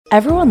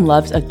Everyone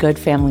loves a good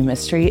family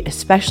mystery,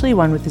 especially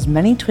one with as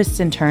many twists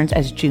and turns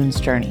as June's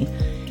Journey.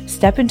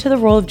 Step into the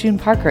role of June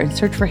Parker and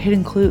search for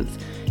hidden clues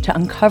to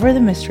uncover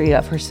the mystery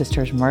of her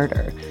sister's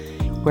murder.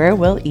 Where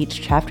will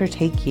each chapter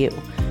take you?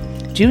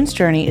 June's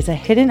Journey is a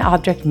hidden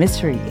object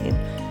mystery game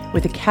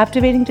with a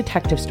captivating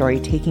detective story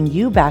taking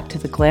you back to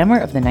the glamour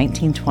of the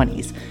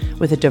 1920s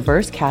with a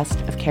diverse cast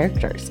of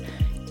characters.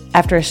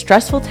 After a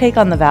stressful take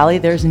on the Valley,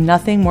 there's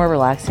nothing more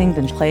relaxing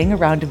than playing a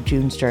round of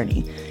June's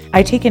Journey.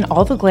 I take in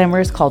all the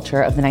glamorous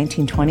culture of the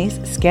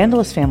 1920s,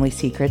 scandalous family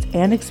secrets,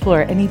 and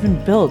explore and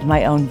even build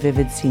my own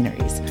vivid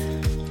sceneries.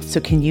 So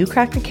can you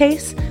crack the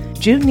case?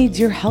 June needs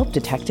your help,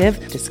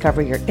 detective.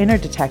 Discover your inner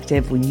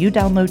detective when you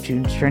download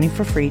June's Journey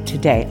for free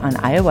today on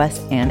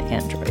iOS and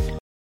Android.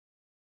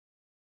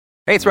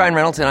 Hey, it's Ryan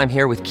Reynolds, and I'm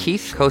here with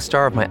Keith,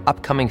 co-star of my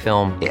upcoming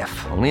film,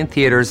 If, only in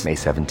theaters May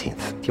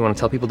 17th. Do you want to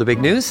tell people the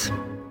big news?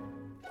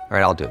 All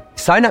right, I'll do it.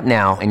 Sign up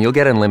now and you'll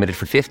get unlimited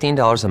for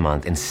 $15 a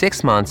month and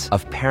 6 months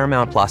of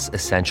Paramount Plus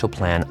Essential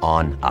Plan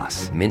on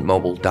us.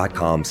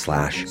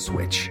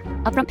 MintMobile.com/switch.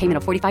 Upfront payment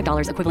of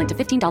 $45 equivalent to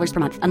 $15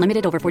 per month.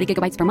 Unlimited over 40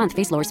 gigabytes per month.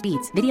 Face lower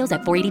speeds. Videos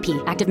at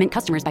 480p. Active Mint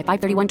customers by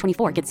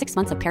 531.24 get 6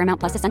 months of Paramount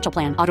Plus Essential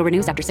Plan. Auto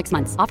renews after 6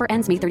 months. Offer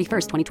ends May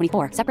 31st,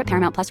 2024. Separate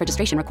Paramount Plus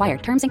registration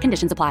required. Terms and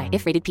conditions apply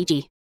if rated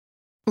PG.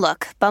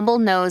 Look, Bumble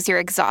knows you're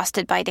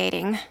exhausted by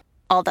dating.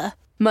 All the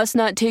must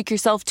not take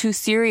yourself too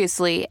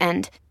seriously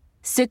and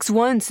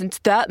 6'1" since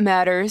that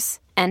matters.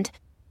 And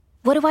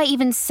what do I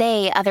even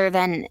say other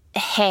than,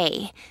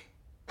 hey?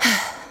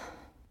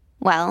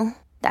 Well,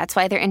 that's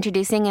why they're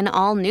introducing an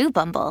all-new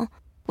Bumble.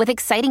 With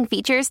exciting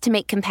features to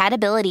make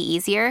compatibility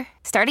easier,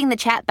 starting the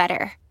chat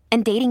better,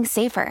 and dating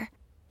safer.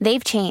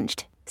 They've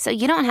changed, so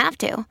you don't have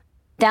to.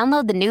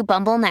 Download the new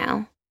Bumble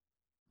now.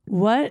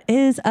 What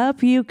is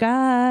up, you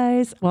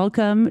guys?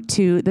 Welcome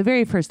to the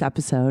very first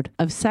episode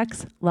of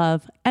Sex,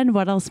 Love, and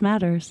What Else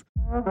Matters.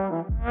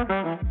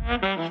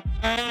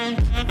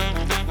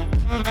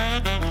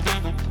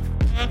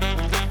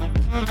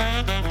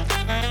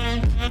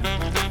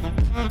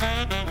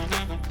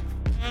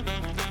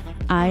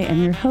 I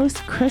am your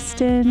host,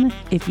 Kristen.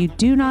 If you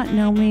do not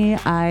know me,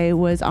 I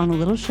was on a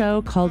little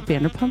show called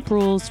Vanderpump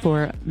Rules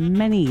for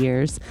many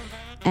years.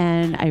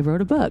 And I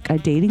wrote a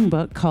dating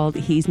book called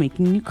He's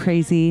Making You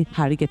Crazy,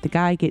 How to Get the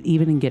Guy, Get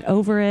Even, and Get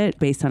Over It,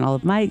 based on all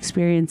of my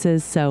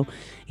experiences. So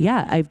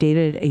yeah, I've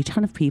dated a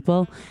ton of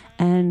people.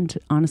 And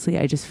honestly,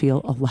 I just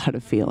feel a lot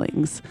of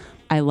feelings.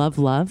 I love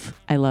love.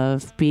 I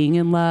love being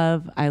in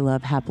love. I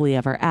love happily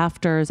ever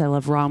afters. I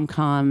love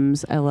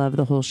rom-coms. I love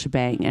the whole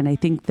shebang. And I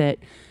think that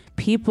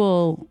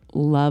people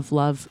love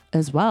love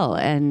as well.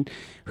 And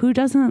who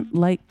doesn't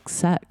like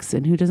sex,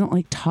 and who doesn't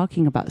like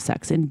talking about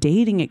sex and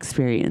dating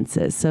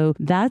experiences? So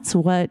that's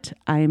what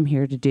I'm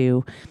here to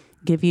do.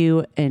 Give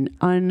you an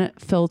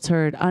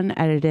unfiltered,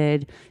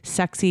 unedited,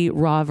 sexy,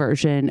 raw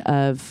version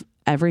of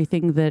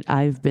everything that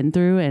I've been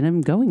through and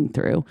I'm going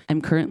through.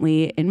 I'm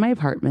currently in my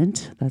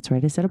apartment. That's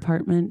right, I said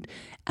apartment.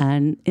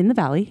 And in the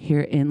Valley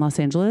here in Los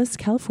Angeles,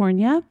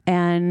 California.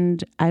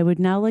 And I would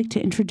now like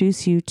to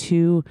introduce you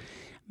to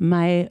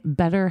my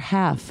better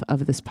half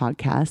of this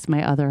podcast,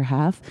 my other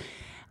half.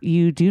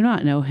 You do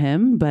not know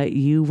him, but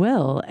you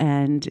will.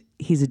 And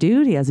he's a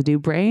dude. He has a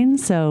dude brain.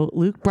 So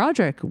Luke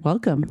Broderick,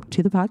 welcome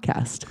to the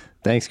podcast.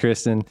 Thanks,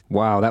 Kristen.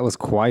 Wow, that was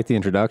quite the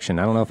introduction.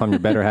 I don't know if I'm your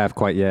better half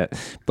quite yet,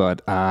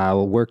 but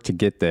I'll work to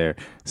get there.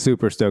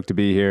 Super stoked to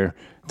be here.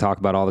 Talk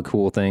about all the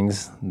cool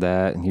things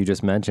that you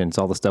just mentioned. It's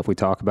all the stuff we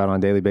talk about on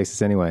a daily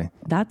basis anyway.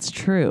 That's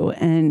true.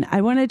 And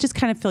I want to just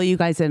kind of fill you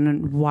guys in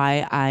on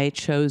why I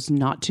chose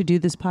not to do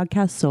this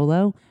podcast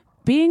solo.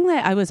 Being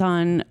that I was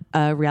on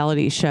a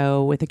reality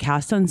show with a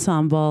cast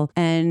ensemble,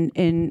 and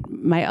in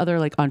my other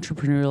like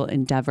entrepreneurial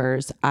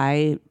endeavors,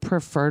 I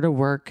prefer to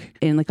work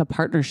in like a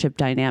partnership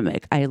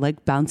dynamic. I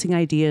like bouncing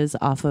ideas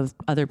off of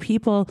other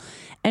people.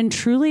 And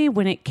truly,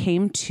 when it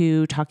came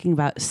to talking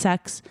about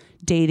sex,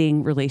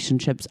 dating,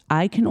 relationships,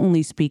 I can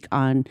only speak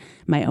on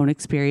my own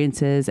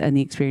experiences and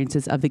the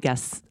experiences of the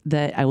guests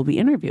that I will be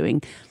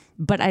interviewing.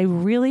 But I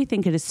really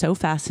think it is so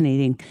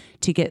fascinating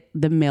to get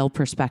the male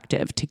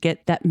perspective, to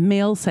get that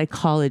male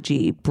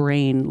psychology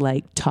brain,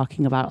 like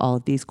talking about all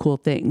of these cool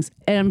things.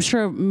 And I'm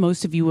sure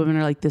most of you women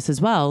are like this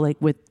as well, like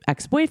with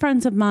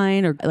ex-boyfriends of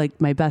mine or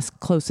like my best,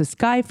 closest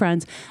guy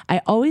friends.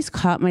 I always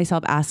caught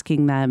myself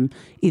asking them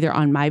either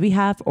on my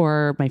behalf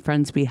or my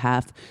friend's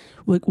behalf,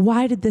 like,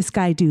 why did this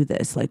guy do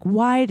this? Like,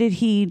 why did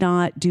he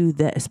not do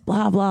this?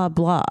 Blah, blah,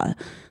 blah.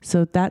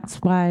 So that's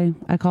why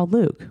I called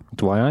Luke.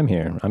 That's why I'm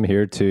here. I'm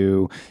here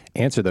to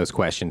answer those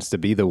questions, to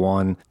be the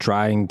one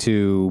trying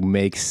to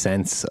make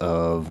sense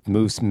of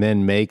moves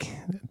men make,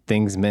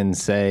 things men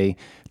say,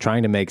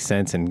 trying to make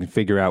sense and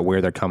figure out where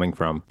they're coming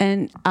from.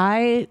 And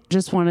I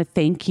just want to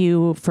thank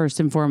you first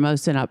and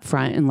foremost and up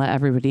front and let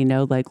everybody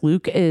know, like,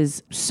 Luke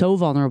is so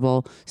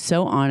vulnerable,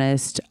 so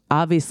honest.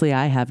 Obviously,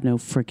 I have no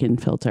freaking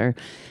filter.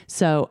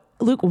 So,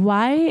 Luke,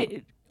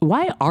 why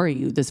are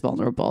you this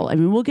vulnerable? I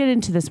mean, we'll get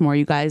into this more,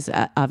 you guys,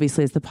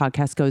 obviously, as the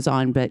podcast goes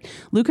on. But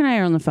Luke and I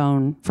are on the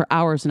phone for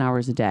hours and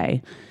hours a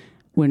day.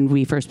 when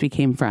we first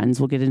became friends.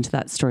 We'll get into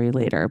that story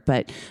later.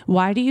 But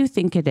why do you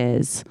think it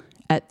is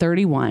at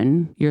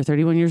 31, you're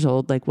 31 years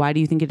old, like why do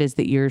you think it is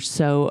that you're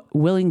so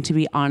willing to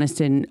be honest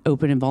and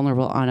open and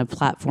vulnerable on a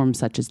platform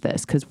such as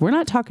this? Because we're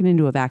not talking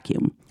into a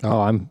vacuum.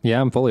 Oh,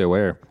 I'm fully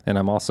aware. And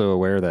I'm also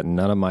aware that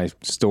none of my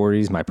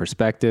stories, my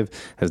perspective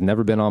has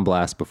never been on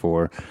blast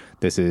before.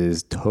 This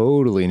is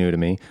totally new to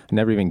me. I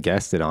never even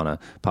guessed it on a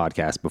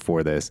podcast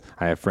before this.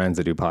 I have friends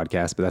that do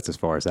podcasts, but that's as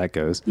far as that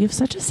goes. You have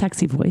such a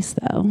sexy voice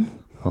though.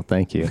 Well,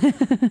 thank you.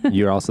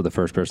 You're also the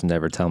first person to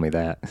ever tell me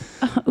that.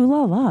 Ooh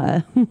la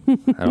la.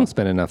 I don't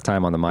spend enough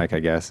time on the mic,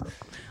 I guess.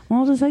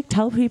 Well, just like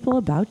tell people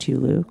about you,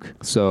 Luke.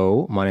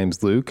 So my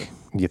name's Luke.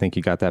 You think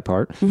you got that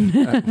part?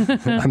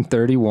 I'm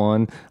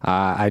 31.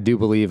 I do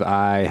believe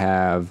I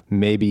have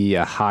maybe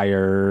a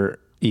higher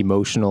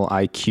emotional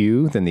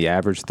IQ than the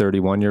average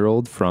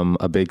 31-year-old from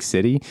a big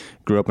city.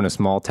 Grew up in a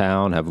small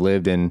town, have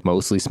lived in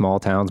mostly small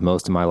towns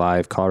most of my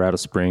life. Colorado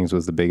Springs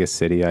was the biggest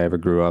city I ever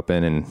grew up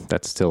in, and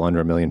that's still under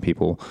 1 million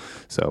people,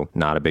 so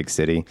not a big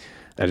city.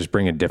 I just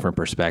bring a different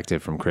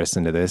perspective from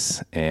Kristen to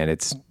this, and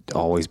it's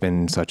always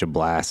been such a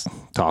blast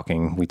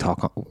talking.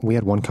 We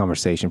had one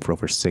conversation for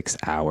over 6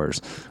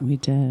 hours. We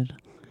did.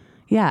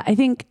 Yeah, I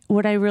think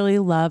what I really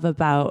love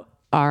about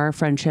our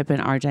friendship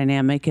and our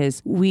dynamic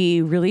is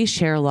we really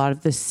share a lot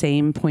of the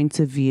same points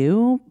of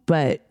view,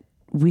 but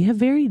we have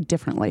very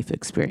different life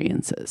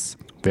experiences.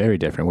 Very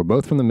different. We're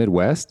both from the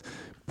Midwest,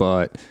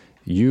 but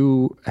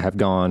you have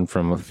gone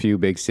from a few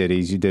big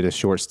cities. You did a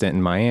short stint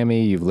in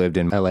Miami. You've lived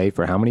in LA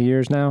for how many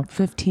years now?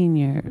 15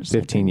 years.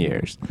 15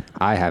 years.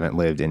 I haven't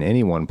lived in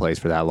any one place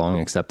for that long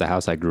except the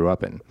house I grew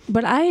up in.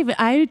 But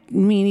I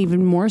mean,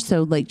 even more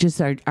so, like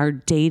just our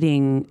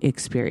dating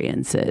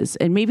experiences.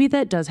 And maybe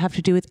that does have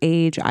to do with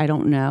age. I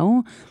don't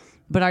know.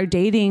 But our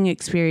dating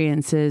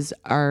experiences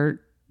are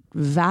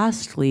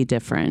vastly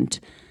different.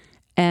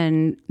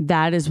 And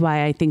that is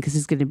why I think this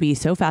is going to be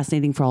so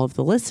fascinating for all of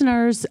the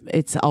listeners.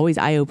 It's always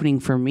eye-opening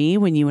for me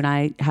when you and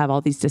I have all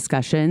these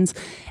discussions.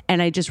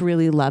 And I just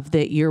really love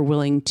that you're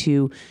willing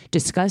to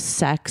discuss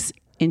sex,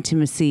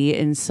 intimacy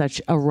in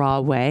such a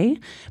raw way,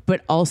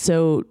 but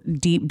also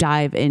deep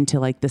dive into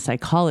like the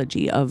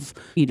psychology of,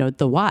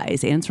 the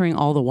whys, answering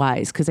all the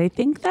whys. Because I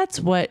think that's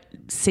what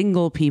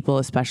single people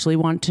especially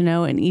want to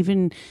know, and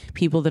even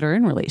people that are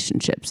in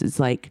relationships, is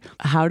like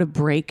how to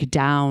break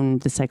down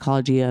the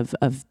psychology of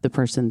the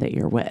person that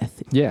you're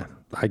with. Yeah,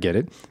 I get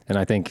it. And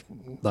I think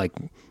like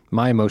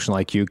my emotional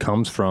IQ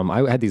comes from,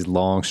 I had these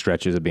long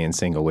stretches of being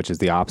single, which is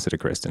the opposite of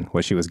Kristen,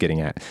 what she was getting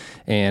at.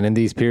 And in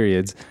these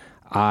periods,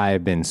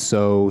 I've been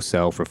so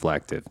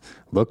self-reflective.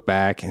 Look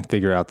back and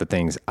figure out the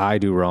things I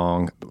do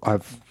wrong.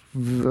 I've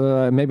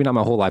maybe not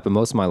my whole life, but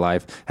most of my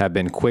life have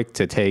been quick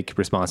to take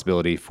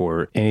responsibility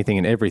for anything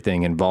and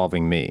everything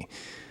involving me.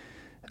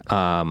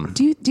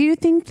 Do you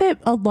think that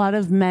a lot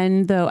of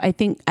men, though, I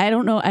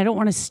don't know, I don't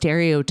want to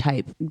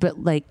stereotype,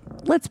 but like,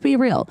 let's be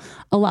real.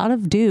 A lot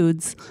of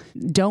dudes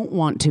don't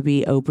want to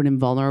be open and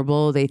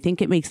vulnerable. They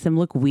think it makes them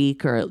look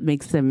weak or it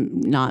makes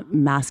them not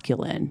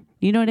masculine.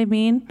 You know what I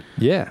mean?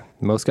 Yeah.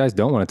 Most guys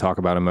don't want to talk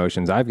about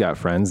emotions. I've got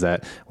friends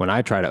that when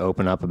I try to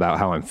open up about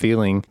how I'm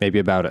feeling, maybe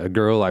about a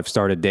girl I've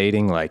started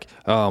dating, like,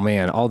 oh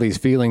man, all these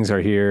feelings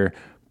are here,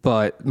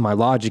 but my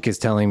logic is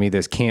telling me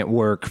this can't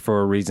work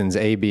for reasons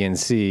A, B, and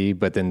C.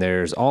 But then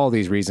there's all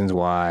these reasons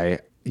why,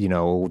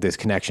 this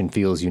connection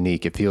feels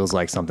unique. It feels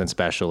like something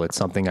special. It's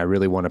something I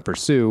really want to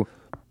pursue.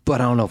 But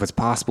I don't know if it's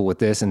possible with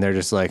this. And they're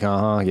just like,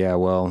 yeah,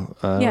 well,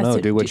 I don't know.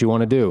 So do what you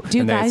want to do.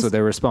 And that's what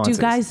their response is.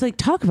 Do guys like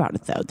talk about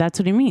it though? That's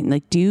what I mean.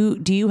 Like, do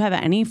you have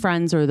any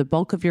friends, or the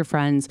bulk of your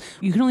friends?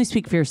 You can only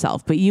speak for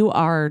yourself, but you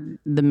are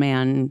the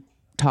man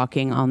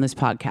talking on this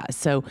podcast.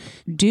 So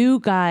do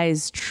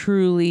guys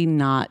truly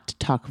not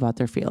talk about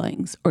their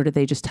feelings, or do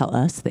they just tell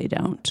us they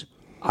don't?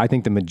 I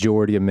think the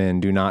majority of men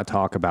do not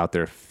talk about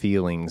their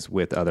feelings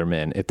with other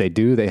men. If they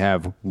do, they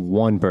have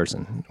one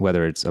person,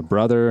 whether it's a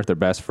brother, their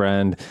best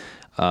friend,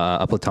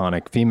 a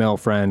platonic female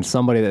friend,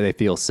 somebody that they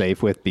feel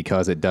safe with,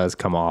 because it does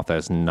come off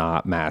as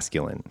not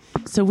masculine.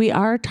 So we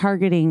are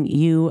targeting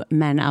you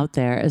men out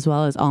there, as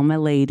well as all my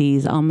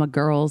ladies, all my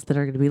girls that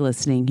are going to be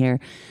listening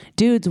here.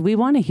 Dudes, we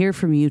want to hear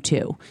from you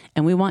too.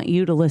 And we want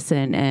you to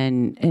listen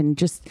and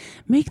just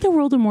make the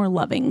world a more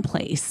loving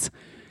place.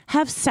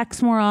 Have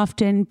sex more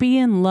often, be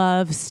in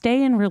love,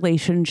 stay in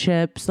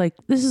relationships. Like,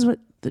 this is what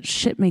the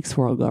shit makes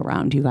the world go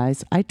around, you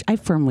guys. I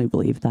firmly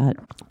believe that.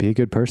 Be a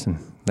good person.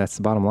 That's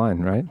the bottom line,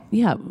 right?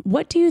 Yeah.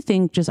 What do you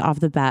think, just off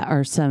the bat,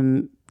 are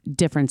some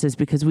differences?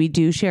 Because we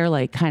do share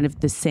like kind of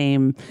the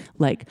same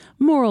like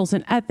morals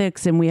and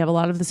ethics, and we have a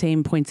lot of the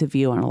same points of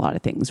view on a lot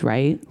of things,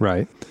 right?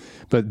 Right.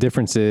 But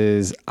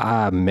differences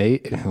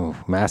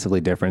massively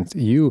different.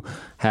 You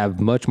have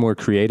much more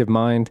creative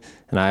mind,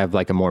 and I have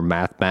like a more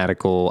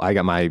mathematical. I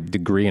got my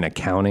degree in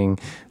accounting.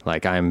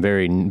 Like, I'm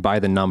very by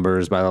the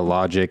numbers, by the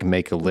logic,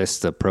 make a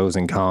list of pros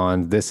and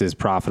cons. This is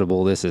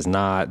profitable. This is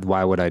not.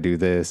 Why would I do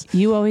this?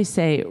 You always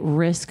say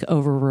risk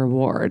over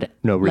reward.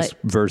 No, risk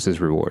versus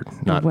reward,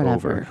 not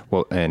whatever. Over.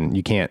 Well, and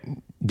you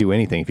can't do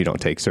anything if you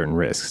don't take certain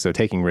risks. So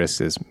taking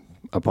risks is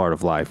a part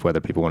of life, whether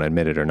people want to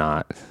admit it or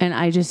not. And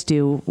I just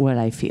do what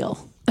I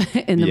feel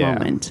in the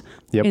moment.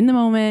 Yep. In the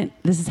moment,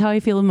 this is how I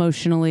feel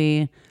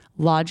emotionally.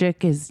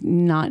 Logic is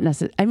not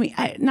necessary. I mean,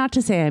 not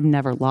to say I'm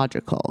never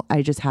logical.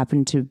 I just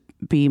happen to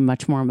be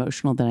much more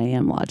emotional than I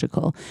am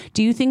logical.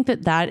 Do you think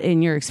that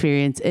in your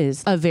experience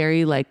is a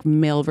very like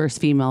male versus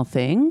female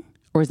thing?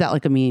 Or is that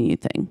like a me and you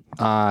thing?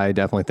 I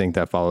definitely think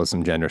that follows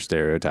some gender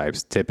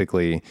stereotypes.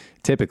 Typically,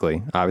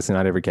 obviously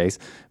not every case,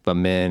 but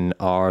men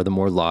are the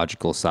more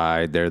logical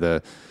side. They're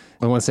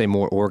I don't want to say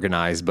more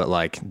organized, but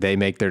like they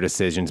make their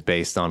decisions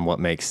based on what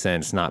makes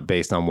sense, not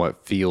based on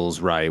what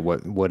feels right.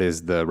 What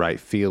is the right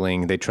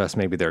feeling? They trust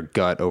maybe their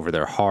gut over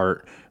their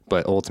heart,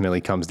 but ultimately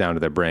comes down to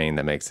their brain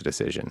that makes the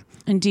decision.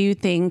 And do you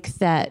think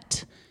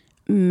that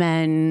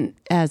men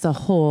as a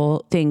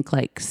whole think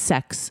like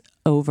sex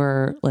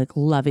over like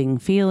loving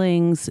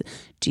feelings?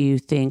 Do you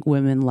think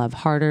women love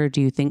harder? Do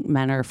you think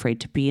men are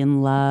afraid to be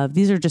in love?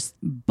 These are just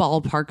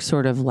ballpark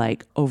sort of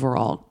like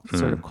overall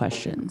sort of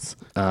questions.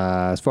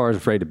 As far as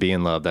afraid to be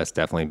in love, that's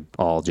definitely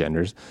all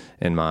genders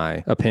in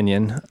my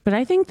opinion. But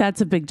I think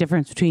that's a big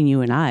difference between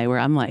you and I, where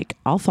I'm like,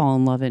 I'll fall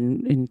in love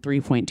in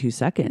 3.2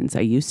 seconds.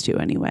 I used to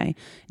anyway.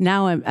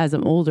 Now as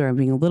I'm older, I'm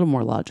being a little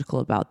more logical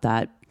about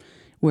that,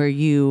 where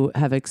you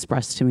have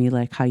expressed to me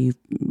like how you've,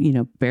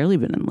 barely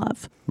been in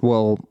love.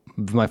 Well,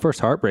 my first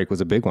heartbreak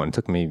was a big one. It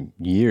took me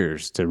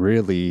years to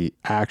really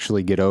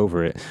actually get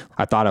over it.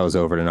 I thought I was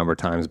over it a number of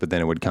times, but then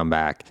it would come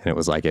back. And it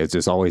was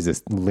just always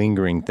this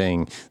lingering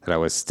thing that I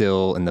was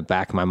still in the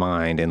back of my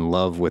mind in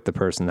love with the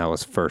person that I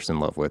was first in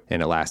love with.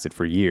 And it lasted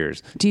for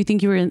years. Do you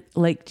think were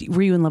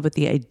you in love with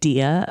the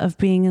idea of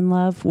being in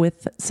love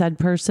with said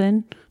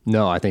person?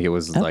 No, I think it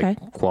was like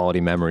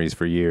quality memories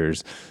for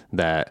years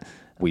that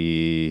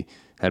we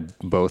had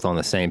both on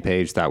the same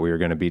page, thought we were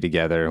going to be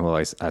together. Well,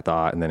 I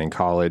thought, and then in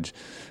college,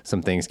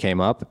 some things came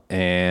up,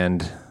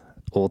 and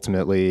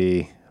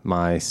ultimately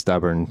my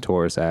stubborn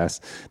Taurus ass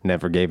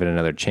never gave it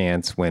another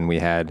chance when we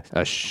had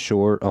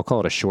I'll call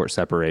it a short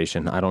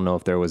separation. I don't know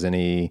if there was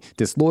any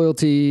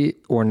disloyalty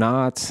or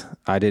not.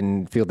 I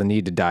didn't feel the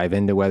need to dive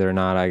into whether or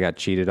not I got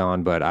cheated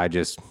on, but I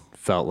just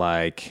felt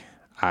like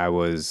I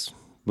was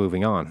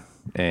moving on.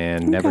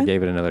 And never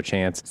gave it another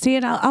chance. See,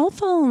 and I'll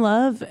fall in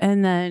love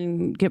and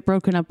then get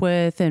broken up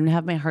with and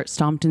have my heart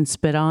stomped and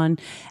spit on,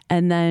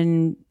 and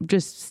then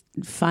just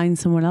find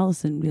someone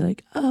else and be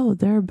like, oh,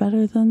 they're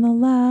better than the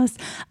last.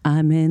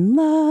 I'm in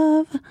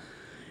love.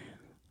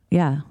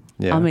 Yeah.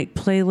 I'll make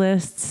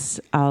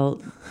playlists.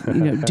 I'll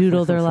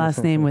doodle their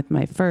last name with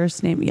my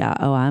first name. Yeah.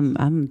 Oh,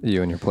 I'm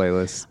you and your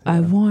playlist. Yeah. I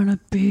want to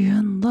be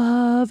in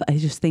love. I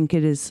just think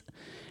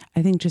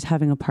I think just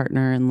having a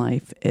partner in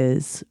life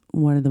is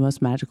one of the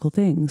most magical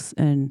things,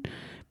 and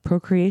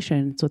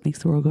procreation is what makes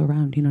the world go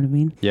around. You know what I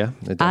mean? Yeah,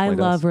 it definitely I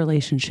love does.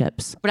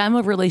 Relationships, but I'm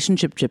a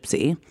relationship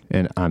gypsy.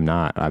 And I'm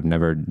not. I've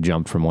never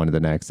jumped from one to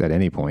the next at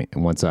any point.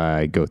 And once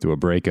I go through a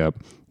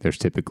breakup, there's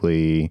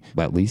typically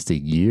at least a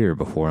year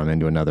before I'm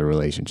into another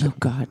relationship. Oh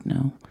God,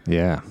 no.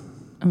 Yeah.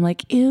 I'm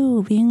like,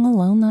 ew, being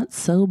alone, that's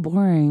so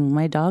boring.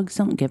 My dogs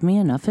don't give me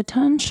enough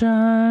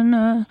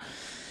attention.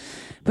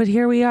 But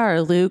here we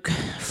are. Luke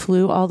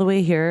flew all the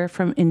way here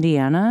from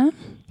Indiana.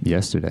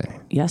 Yesterday.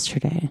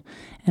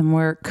 And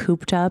we're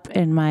cooped up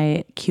in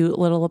my cute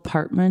little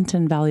apartment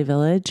in Valley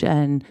Village.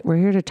 And we're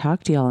here to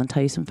talk to y'all and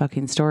tell you some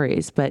fucking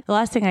stories. But the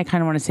last thing I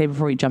kind of want to say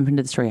before we jump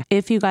into the story,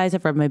 if you guys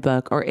have read my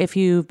book, or if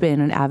you've been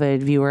an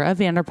avid viewer of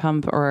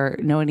Vanderpump or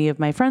know any of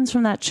my friends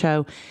from that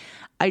show,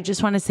 I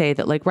just want to say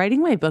that like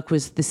writing my book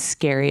was the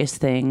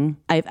scariest thing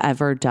I've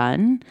ever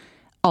done.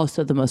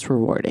 Also the most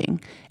rewarding.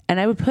 And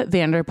I would put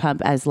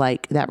Vanderpump as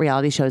like that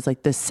reality show is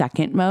like the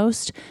second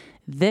most.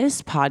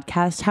 This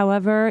podcast,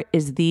 however,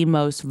 is the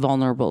most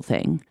vulnerable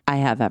thing I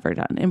have ever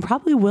done and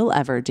probably will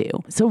ever do.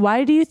 So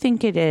why do you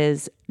think it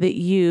is that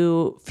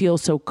you feel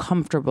so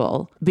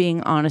comfortable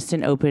being honest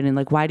and open? And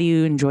like, why do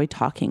you enjoy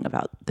talking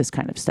about this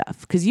kind of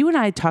stuff? Because you and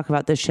I talk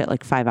about this shit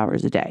like 5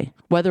 hours a day,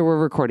 whether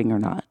we're recording or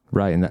not.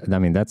 Right.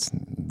 And that's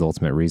the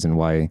ultimate reason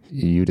why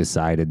you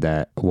decided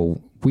that,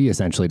 we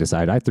essentially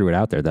decided, I threw it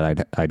out there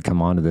that I'd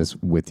come on to this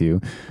with you.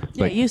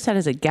 But yeah, you said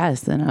as a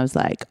guest, and I was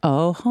like,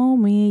 oh,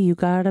 homie, you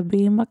gotta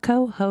be my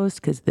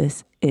co-host because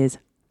this is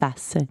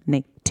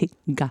fascinating.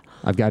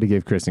 I've got to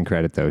give Kristen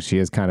credit, though. She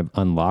has kind of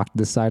unlocked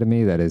this side of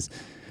me that is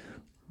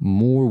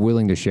more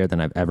willing to share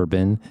than I've ever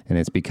been. And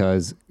it's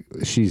because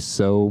she's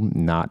so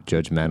not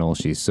judgmental.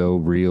 She's so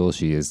real.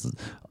 She is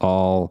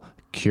all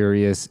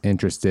curious,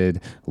 interested,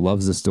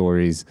 loves the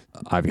stories.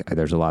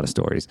 There's a lot of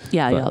stories.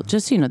 Yeah, y'all.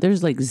 Just,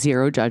 there's like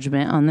zero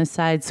judgment on this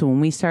side. So when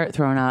we start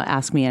throwing out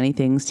Ask Me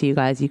Anythings to you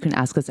guys, you can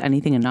ask us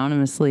anything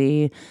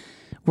anonymously.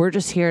 We're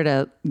just here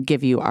to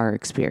give you our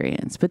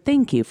experience. But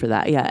thank you for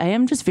that. Yeah, I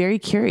am just very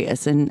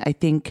curious. And I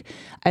think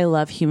I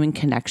love human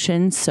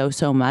connection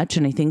so much.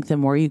 And I think the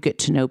more you get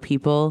to know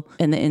people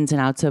and the ins and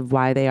outs of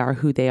why they are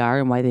who they are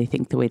and why they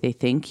think the way they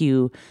think,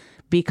 you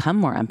become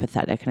more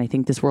empathetic. And I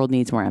think this world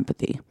needs more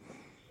empathy.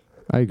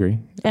 I agree.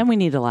 And we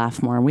need to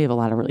laugh more. And we have a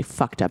lot of really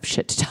fucked up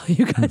shit to tell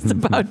you guys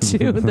about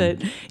too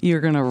that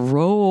you're going to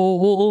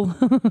roll.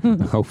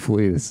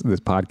 Hopefully this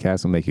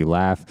podcast will make you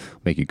laugh,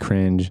 make you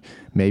cringe.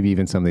 Maybe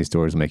even some of these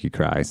stories will make you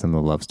cry. Some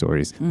of the love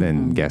stories.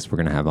 Then guests we're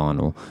going to have on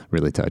will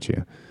really touch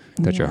you,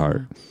 touch your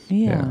heart.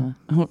 Yeah.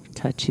 I'll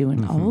touch you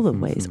in all the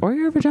ways. Or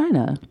your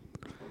vagina.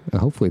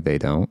 Hopefully they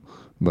don't.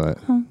 But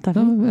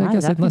I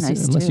guess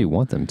unless you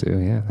want them to.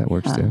 Yeah, that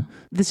works too.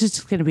 This is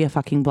just going to be a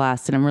fucking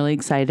blast. And I'm really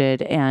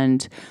excited.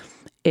 And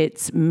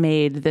it's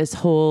made this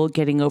whole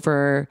getting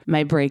over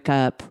my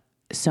breakup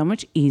so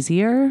much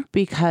easier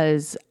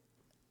because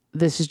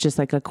this is just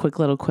like a quick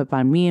little quip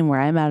on me and where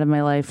I'm at in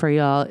my life for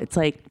y'all. It's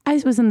like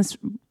I was in this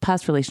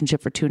past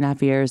relationship for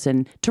 2.5 years,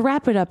 and to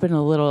wrap it up in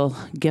a little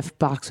gift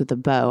box with a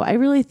bow, I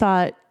really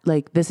thought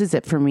like, this is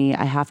it for me.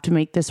 I have to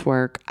make this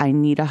work. I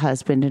need a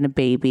husband and a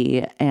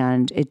baby,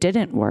 and it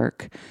didn't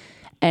work.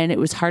 And it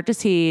was hard to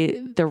see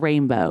the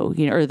rainbow,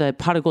 or the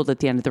pot of gold at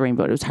the end of the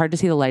rainbow. It was hard to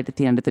see the light at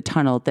the end of the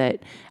tunnel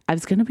that I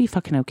was going to be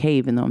fucking okay,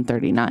 even though I'm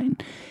 39.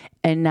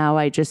 And now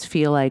I just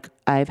feel like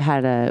I've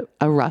had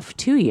a rough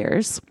 2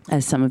 years,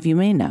 as some of you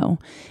may know.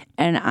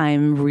 And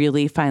I'm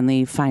really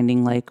finally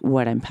finding like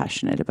what I'm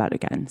passionate about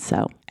again.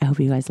 So I hope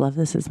you guys love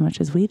this as much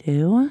as we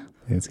do.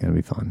 It's going to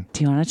be fun.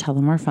 Do you want to tell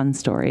them our fun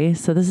story?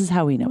 So this is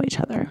how we know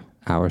each other.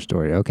 Our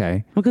story.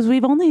 Okay. Because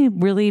we've only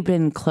really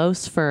been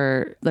close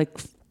for like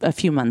a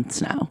few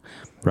months now.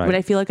 Right. But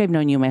I feel like I've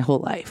known you my whole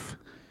life.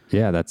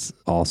 Yeah, that's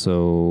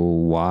also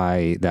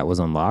why that was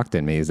unlocked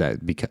in me, is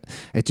that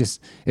because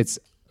it's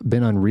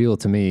been unreal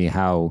to me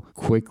how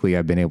quickly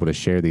I've been able to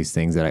share these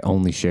things that I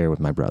only share with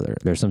my brother.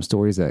 There's some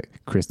stories that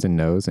Kristen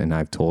knows, and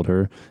I've told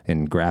her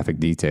in graphic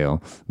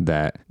detail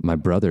that my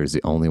brother is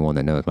the only one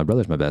that knows. My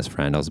brother's my best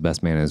friend. I was the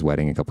best man at his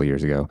wedding a couple of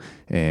years ago,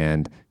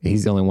 and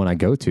he's the only one I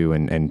go to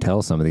and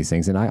tell some of these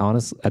things. And I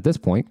honestly, at this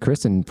point,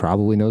 Kristen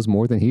probably knows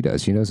more than he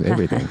does. She knows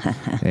everything.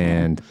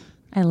 And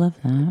I love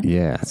that.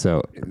 yeah,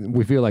 so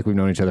we feel like we've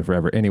known each other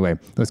forever. Anyway,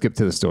 let's get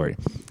to the story.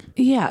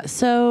 Yeah,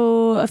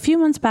 so a few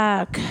months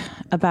back,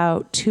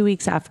 about 2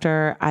 weeks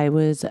after I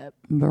was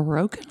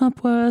broken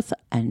up with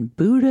and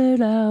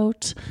booted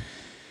out,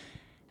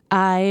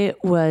 I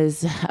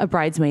was a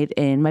bridesmaid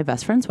in my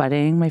best friend's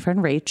wedding. My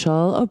friend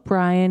Rachel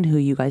O'Brien, who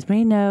you guys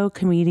may know,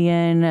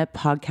 comedian,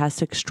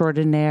 podcast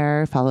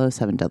extraordinaire, follow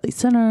 7 Deadly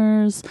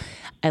Sinners.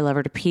 I love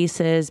her to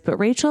pieces. But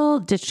Rachel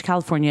ditched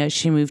California.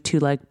 She moved to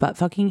like butt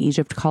fucking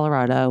Egypt,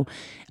 Colorado,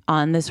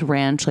 on this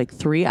ranch like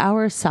 3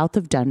 hours south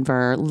of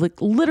Denver,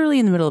 like literally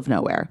in the middle of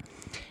nowhere,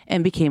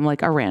 and became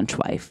like a ranch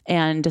wife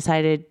and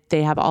decided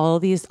they have all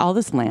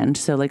this land.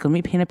 So like, let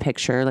me paint a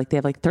picture. Like they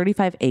have like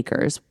 35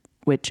 acres,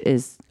 which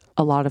is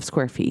a lot of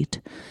square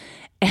feet.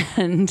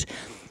 And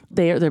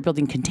they're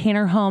building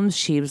container homes.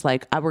 She was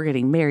like, we're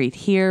getting married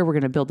here. We're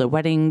going to build a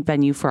wedding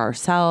venue for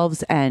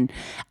ourselves. And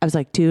I was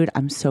like, dude,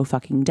 I'm so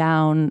fucking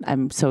down.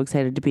 I'm so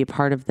excited to be a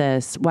part of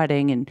this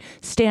wedding and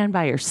stand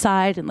by your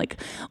side and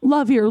like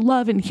love your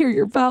love and hear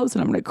your vows.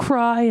 And I'm going to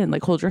cry and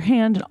like hold your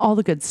hand and all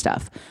the good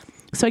stuff.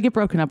 So I get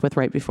broken up with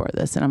right before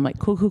this, and I'm like,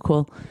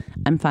 cool.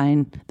 I'm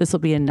fine. This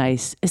will be a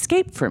nice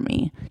escape for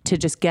me to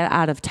just get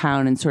out of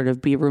town and sort of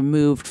be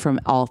removed from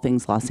all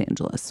things Los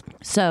Angeles.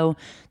 So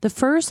the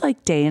first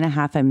like day and a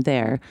half I'm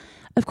there,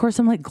 of course,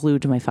 I'm like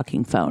glued to my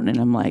fucking phone, and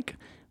I'm like,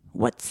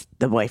 what's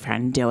the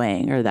boyfriend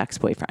doing, or the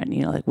ex-boyfriend?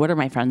 Like, what are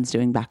my friends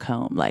doing back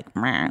home? Like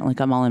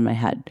I'm all in my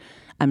head.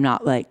 I'm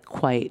not like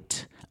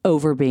quite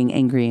over being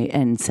angry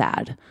and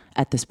sad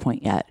at this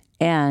point yet.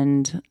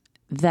 And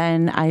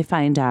then I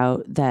find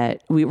out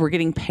that we were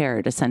getting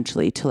paired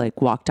essentially to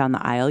like walk down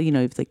the aisle. You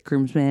have like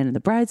groomsmen and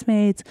the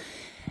bridesmaids.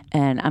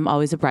 And I'm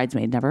always a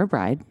bridesmaid, never a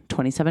bride.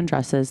 27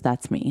 dresses,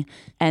 that's me.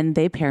 And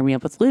they pair me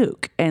up with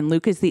Luke. And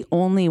Luke is the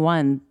only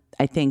one,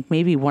 I think,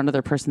 maybe one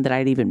other person that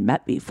I'd even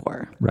met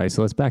before. Right.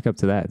 So let's back up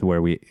to that,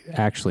 where we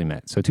actually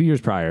met. So 2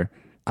 years prior,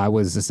 I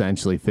was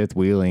essentially fifth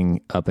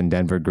wheeling up in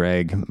Denver.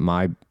 Greg,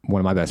 one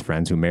of my best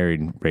friends who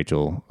married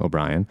Rachel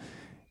O'Brien,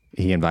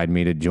 he invited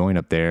me to join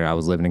up there. I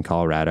was living in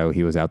Colorado.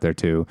 He was out there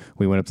too.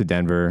 We went up to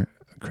Denver.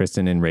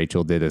 Kristen and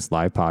Rachel did this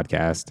live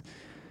podcast,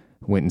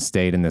 went and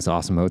stayed in this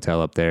awesome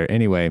hotel up there.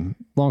 Anyway,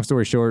 long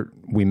story short,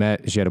 we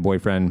met. She had a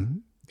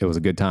boyfriend. It was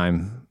a good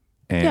time.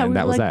 And yeah, we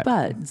that were was like that.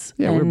 buds.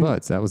 Yeah, we were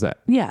buds. That was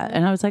that. Yeah.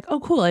 And I was like, oh,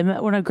 cool. I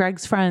met one of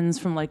Greg's friends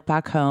from like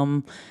back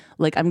home.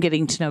 Like, I'm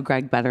getting to know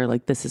Greg better.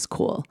 Like, this is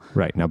cool.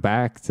 Right. Now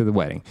back to the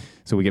wedding.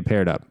 So we get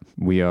paired up.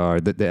 We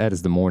are, that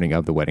is the morning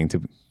of the wedding,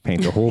 to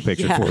paint the whole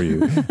picture for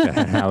you,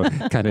 how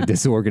kind of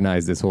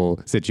disorganized this whole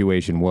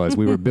situation was.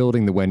 We were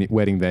building the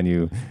wedding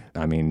venue.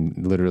 I mean,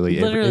 literally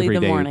every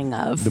the day, morning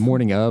of. The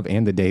morning of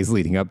and the days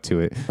leading up to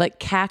it. Like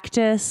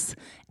cactus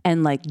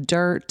and like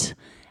dirt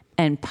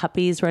and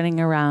puppies running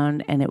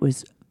around. And it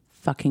was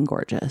fucking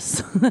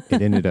gorgeous.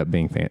 It ended up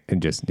being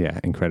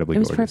incredibly gorgeous. It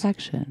was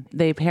perfection.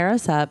 They pair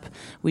us up.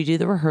 We do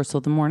the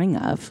rehearsal the morning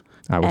of.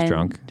 I was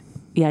drunk.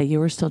 Yeah, you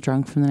were still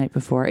drunk from the night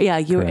before. Yeah,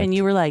 you were, and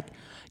you were like,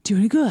 do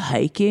you want to go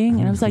hiking?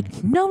 And I was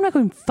like, no, I'm not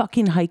going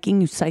fucking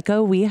hiking, you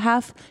psycho. We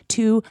have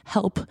to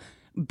help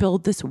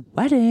build this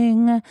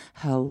wedding.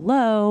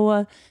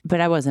 Hello.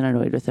 But I wasn't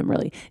annoyed with him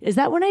really. Is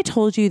that when I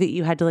told you that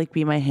you had to like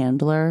be my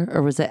handler,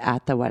 or was it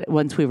at the wedding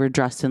once we were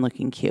dressed and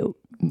looking cute?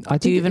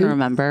 Do you even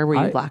remember?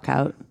 Were you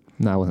blackout?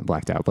 No, I wasn't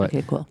blacked out, but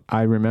okay, cool.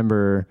 I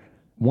remember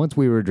once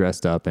we were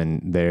dressed up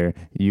and there,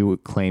 you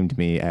claimed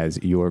me as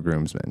your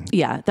groomsman.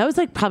 Yeah, that was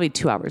like probably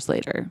 2 hours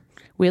later.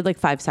 We had like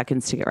 5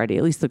 seconds to get ready.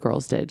 At least the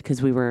girls did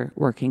because we were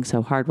working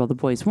so hard while the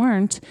boys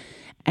weren't.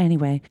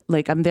 Anyway,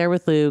 like I'm there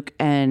with Luke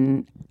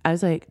and I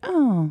was like,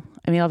 oh,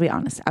 I mean, I'll be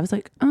honest. I was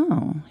like,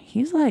 oh,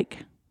 he's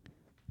like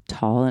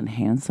tall and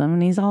handsome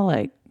and he's all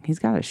like, he's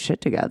got his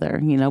shit together.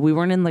 You know, we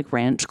weren't in like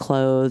ranch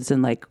clothes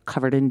and like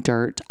covered in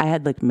dirt. I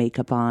had like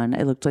makeup on.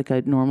 I looked like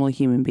a normal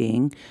human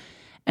being.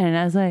 And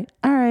I was like,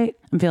 all right,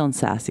 I'm feeling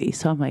sassy.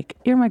 So I'm like,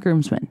 you're my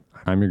groomsman.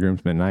 I'm your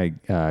groomsman. And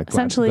I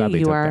essentially gladly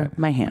you took are that.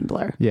 my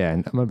handler. Yeah,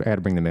 and I got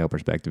to bring the male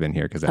perspective in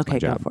here because that's my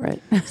job. Okay, go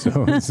for it.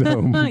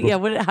 So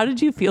yeah. How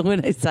did you feel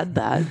when I said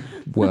that?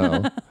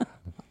 Well,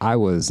 I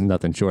was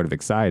nothing short of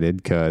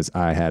excited because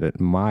I had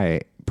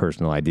my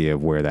personal idea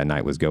of where that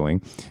night was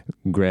going.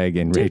 Greg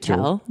and Rachel.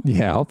 Tell.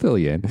 Yeah, I'll fill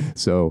you in.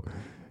 So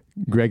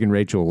Greg and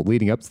Rachel,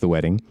 leading up to the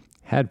wedding,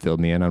 had filled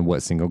me in on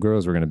what single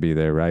girls were going to be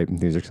there, right?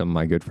 These are some of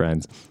my good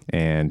friends.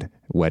 And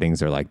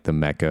weddings are like the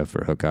mecca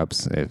for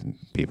hookups. If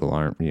people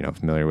aren't,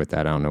 familiar with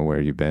that, I don't know where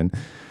you've been.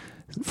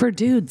 For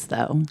dudes,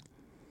 though.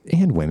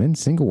 And women,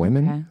 single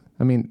women. Okay.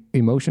 I mean,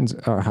 emotions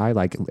are high.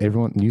 Like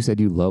everyone, you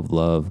said you love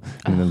love,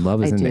 and then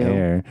love is in the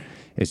air.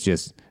 It's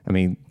just, I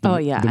mean, the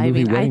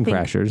movie Wedding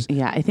Crashers.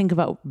 Yeah, I think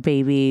about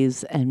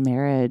babies and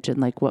marriage and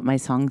like what my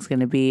song's going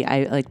to be.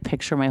 I like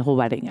picture my whole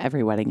wedding,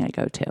 every wedding I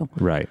go to.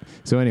 Right.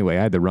 So anyway,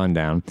 I had the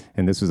rundown,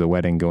 and this was a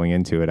wedding going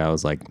into it. I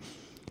was like,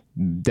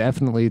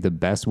 definitely the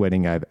best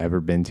wedding I've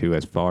ever been to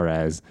as far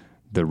as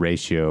the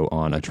ratio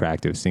on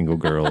attractive single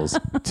girls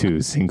to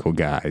single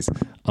guys.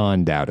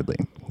 Undoubtedly,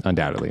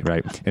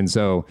 right? And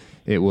so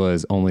it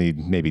was only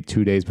maybe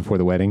 2 days before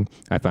the wedding,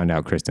 I found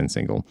out Kristen's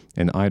single.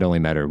 And I'd only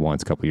met her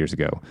once a couple years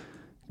ago.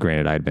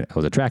 Granted, I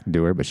was attracted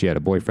to her, but she had a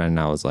boyfriend, and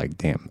I was like,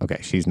 damn, okay,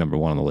 she's number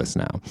one on the list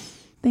now.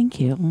 Thank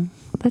you.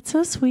 That's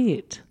so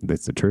sweet.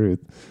 That's the truth.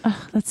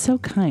 Oh, that's so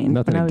kind.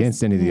 Nothing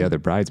against any of the other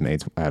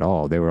bridesmaids at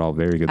all. They were all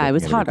very good. I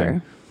was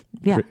hotter.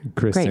 Yeah.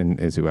 Kristen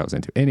is who I was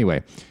into.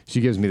 Anyway, she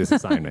gives me this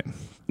assignment.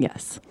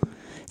 Yes.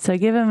 So I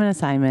give him an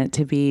assignment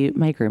to be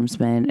my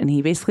groomsman, and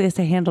he basically has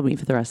to handle me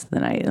for the rest of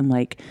the night. I'm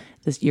like,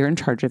 you're in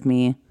charge of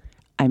me.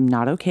 I'm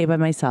not okay by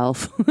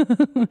myself.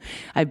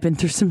 I've been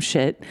through some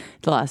shit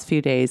the last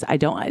few days. By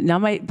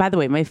the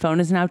way, my phone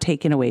is now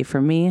taken away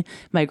from me.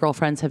 My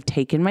girlfriends have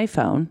taken my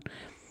phone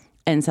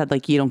and said,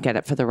 like, you don't get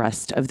it for the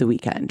rest of the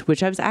weekend,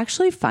 which I was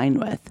actually fine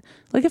with.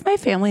 Like, if my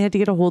family had to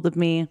get a hold of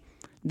me,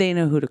 they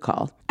know who to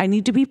call. I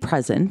need to be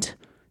present,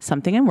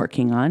 something I'm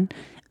working on,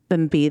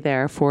 then be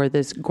there for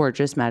this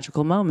gorgeous,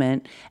 magical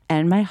moment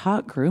and my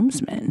hot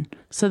groomsmen.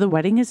 So the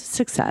wedding is a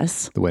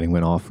success. The wedding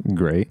went off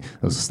great. There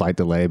was a slight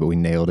delay, but we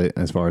nailed it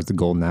as far as the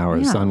golden hour.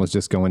 Yeah. The sun was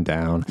just going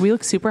down. We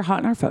look super hot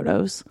in our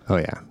photos. Oh,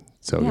 yeah.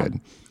 So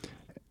good.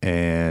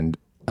 And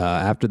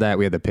after that,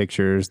 we had the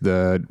pictures.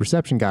 The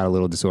reception got a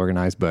little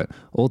disorganized, but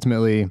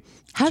ultimately...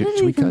 Should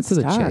we cut to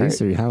the chase?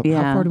 Or how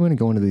far do we want to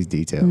go into these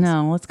details?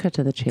 No, let's cut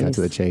to the chase. Cut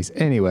to the chase.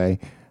 Anyway,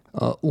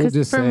 we'll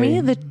just for say... me,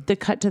 the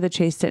cut to the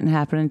chase didn't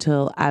happen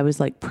until I was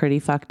like pretty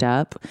fucked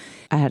up.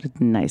 I had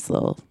a nice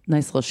little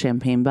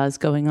champagne buzz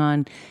going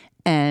on.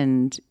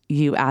 And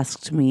you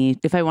asked me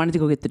if I wanted to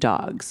go get the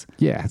dogs.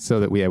 Yeah, so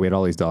that we had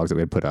all these dogs that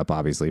we had put up,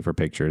 obviously, for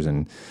pictures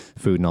and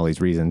food and all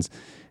these reasons.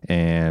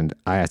 And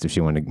I asked if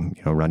she wanted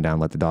to, run down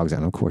and let the dogs out.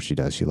 And of course she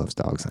does. She loves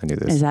dogs. I knew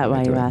this. Is that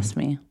why you asked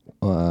me?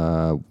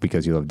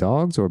 Because you love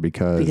dogs, or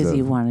because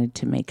you wanted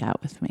to make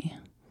out with me?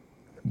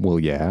 Well,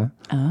 yeah.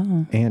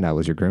 Oh. And I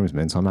was your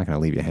groomsman, so I'm not going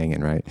to leave you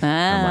hanging, right?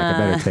 I'm like, I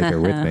better take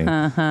her with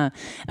me.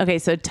 Okay,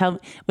 so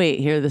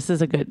this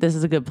is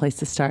a good place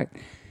to start.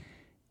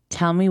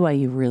 Tell me why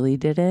you really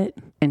did it,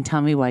 and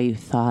tell me why you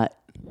thought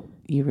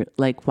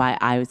why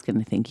I was going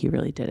to think you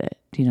really did it.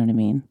 Do you know what I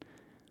mean?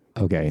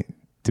 Okay,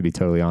 to be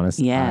totally honest,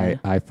 yeah.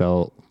 I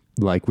felt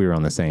like we were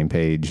on the same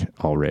page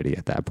already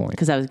at that point.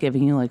 Because I was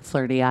giving you like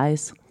flirty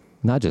eyes.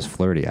 Not just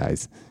flirty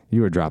eyes.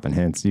 You were dropping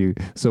hints. Yeah,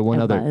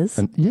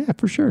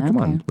 for sure. Okay. Come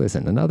on,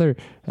 listen.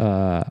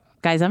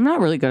 Guys, I'm not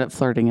really good at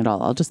flirting at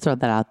all. I'll just throw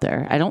that out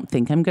there. I don't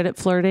think I'm good at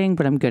flirting,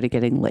 but I'm good at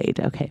getting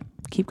laid. Okay,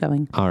 keep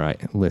going. All right,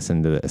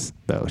 listen to this,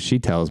 though. She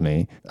tells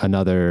me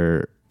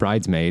another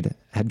bridesmaid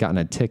had gotten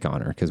a tick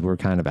on her because we're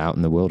kind of out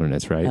in the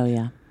wilderness, right? Oh,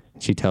 yeah.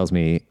 She tells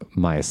me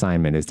my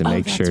assignment is to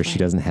make sure she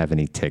doesn't have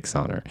any ticks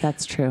on her.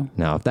 That's true.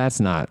 Now, if that's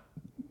not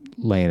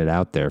laying it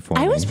out there for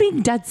me. I was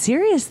being dead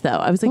serious, though.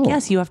 I was like,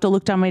 yes, you have to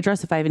look down my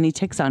dress if I have any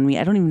ticks on me.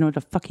 I don't even know what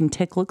a fucking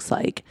tick looks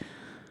like.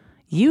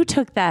 You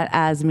took that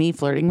as me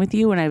flirting with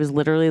you, and I was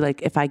literally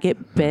like, if I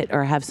get bit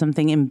or have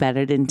something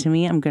embedded into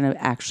me, I'm going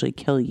to actually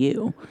kill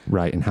you.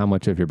 Right. And how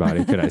much of your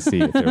body could I see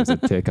if there was a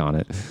tick on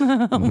it?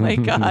 Oh, my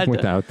God.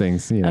 Without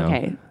things,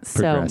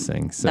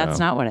 progressing. So that's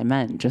not what I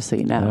meant, just so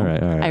you know. All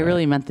right. I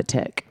really meant the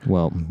tick.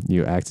 Well,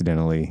 you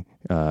accidentally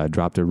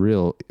dropped a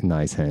real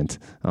nice hint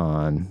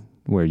on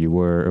where you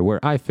were or where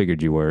I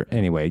figured you were.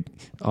 Anyway,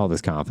 all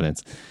this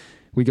confidence.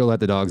 We go let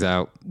the dogs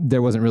out.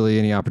 There wasn't really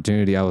any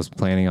opportunity. I was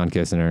planning on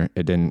kissing her.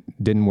 It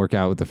didn't work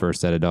out with the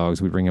first set of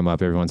dogs. We bring them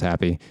up. Everyone's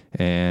happy.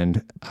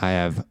 And I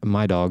have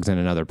my dogs in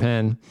another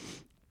pen.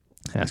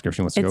 Ask her if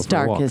she wants to go for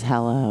a walk. It's dark as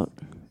hell out.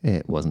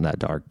 It wasn't that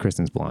dark.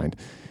 Kristen's blind.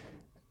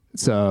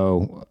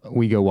 So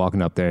we go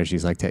walking up there.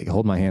 She's like,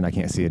 hold my hand. I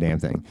can't see a damn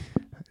thing.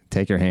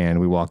 Take her hand.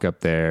 We walk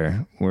up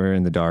there. We're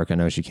in the dark. I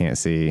know she can't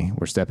see.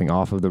 We're stepping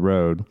off of the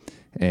road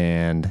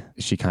and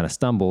she kind of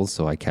stumbles.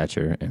 So I catch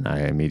her and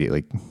I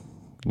immediately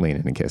lean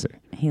in and kiss her.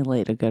 He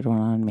laid a good one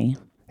on me.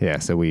 Yeah.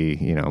 So we,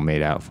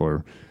 made out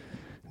for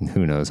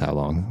who knows how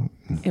long.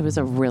 It was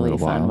a really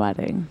fun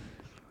wedding.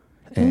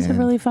 It was a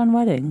really fun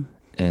wedding.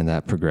 And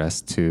that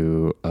progressed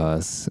to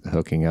us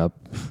hooking up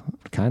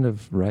kind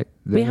of right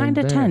there behind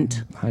a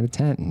tent. Behind a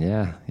tent.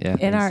 Yeah. Yeah.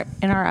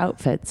 In our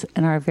outfits,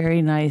 in our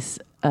very nice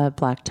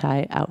black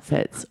tie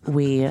outfits,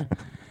 we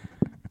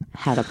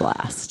had a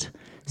blast.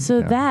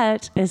 So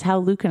that is how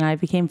Luke and I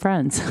became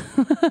friends.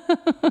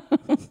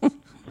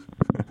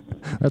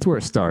 That's where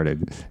it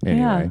started. Anyway.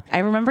 Yeah. I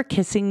remember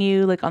kissing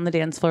you like on the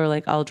dance floor,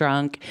 like all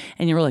drunk.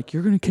 And you were like,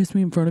 you're going to kiss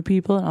me in front of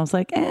people. And I was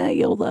like,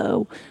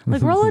 YOLO.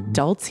 Like we're all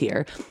adults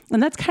here.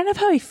 And that's kind of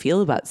how I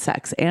feel about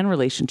sex and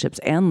relationships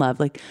and love.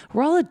 Like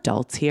we're all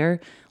adults here.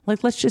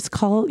 Like, let's just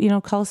call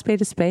a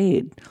spade a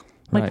spade.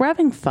 Like we're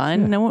having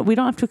fun. Yeah. No, we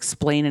don't have to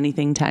explain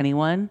anything to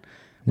anyone.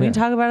 We can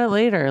talk about it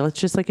later. Let's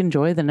just like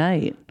enjoy the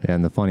night. Yeah,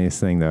 and the funniest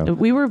thing though,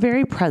 we were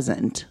very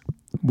present.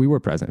 We were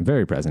present,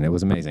 very present. It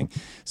was amazing.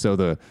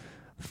 So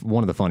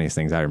one of the funniest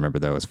things I remember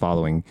though is if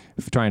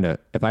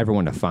I ever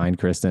wanted to find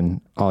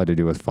Kristen, all I had to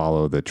do was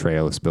follow the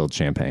trail of spilled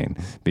champagne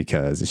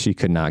because she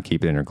could not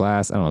keep it in her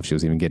glass. I don't know if she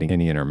was even getting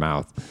any in her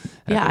mouth.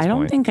 Yeah, I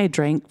don't think I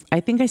drank.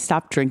 I think I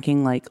stopped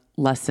drinking like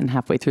less than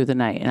halfway through the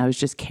night and I was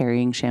just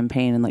carrying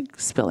champagne and like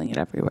spilling it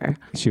everywhere.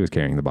 She was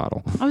carrying the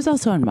bottle. I was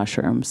also on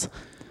mushrooms.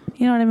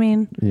 You know what I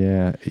mean?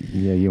 Yeah,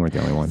 you weren't the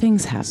only one.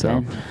 Things happen.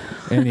 So,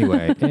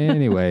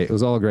 anyway, it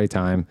was all a great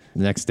time.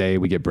 The next day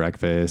we get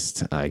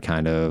breakfast. I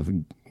kind of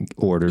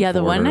ordered. Yeah,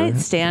 the one night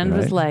stand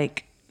was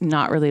like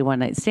not really one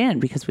night stand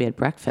because we had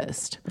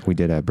breakfast. We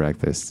did have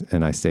breakfast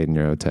and I stayed in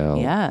your hotel.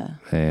 Yeah.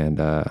 And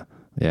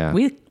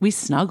we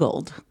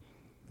snuggled.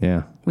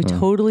 Yeah. We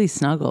totally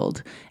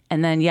snuggled.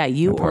 And then,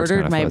 you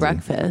ordered my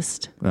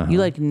breakfast. Uh-huh. You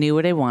like knew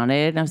what I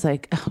wanted. And I was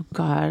like, oh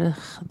God,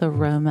 the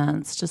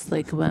romance just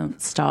like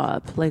won't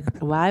stop. Like,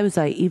 why was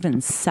I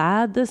even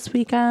sad this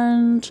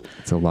weekend?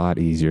 It's a lot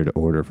easier to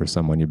order for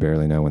someone you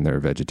barely know when they're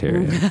a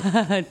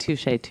vegetarian.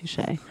 Touche.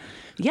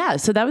 Yeah.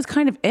 So that was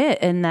kind of it.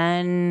 And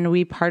then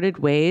we parted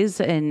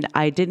ways and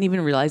I didn't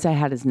even realize I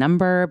had his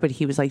number, but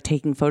he was like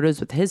taking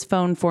photos with his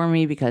phone for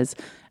me because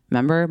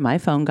remember my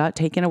phone got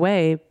taken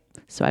away.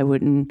 So I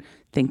wouldn't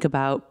think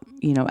about,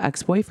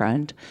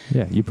 ex-boyfriend.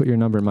 Yeah. You put your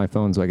number in my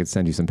phone so I could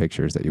send you some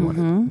pictures that you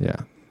wanted. Yeah.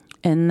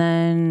 And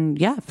then,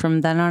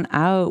 from then on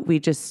out, we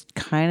just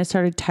kind of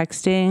started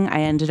texting.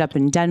 I ended up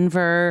in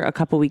Denver a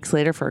couple weeks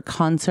later for a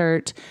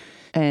concert.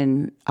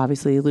 And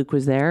obviously Luke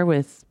was there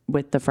with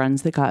the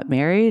friends that got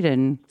married.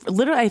 And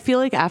literally, I feel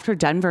like after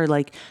Denver,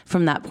 like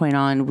from that point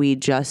on, we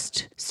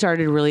just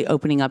started really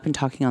opening up and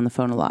talking on the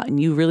phone a lot.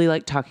 And you really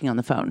like talking on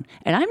the phone.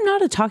 And I'm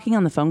not a talking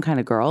on the phone kind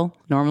of girl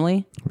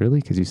normally.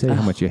 Really? Because you say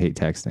how much you hate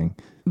texting.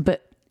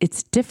 But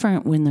it's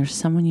different when there's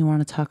someone you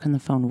want to talk on the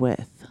phone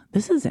with.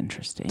 This is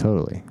interesting.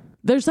 Totally.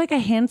 There's like a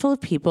handful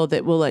of people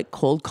that will like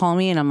cold call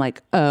me and I'm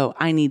like, oh,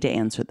 I need to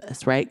answer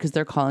this, right? Because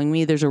they're calling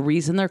me. There's a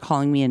reason they're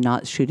calling me and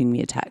not shooting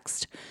me a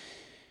text.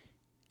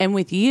 And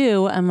with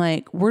you, I'm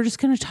like, we're just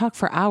going to talk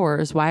for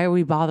hours. Why are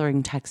we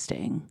bothering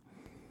texting?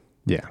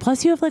 Yeah.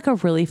 Plus you have like a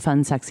really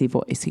fun, sexy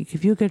voice. You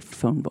give you a good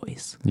phone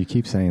voice. You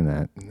keep saying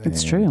that.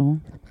 It's true.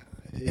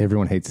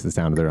 Everyone hates the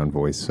sound of their own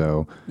voice.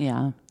 So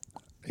yeah,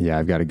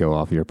 I've got to go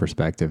off your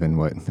perspective and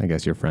what I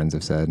guess your friends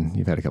have said.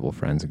 You've had a couple of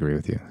friends agree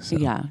with you. So,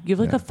 yeah. You have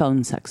like a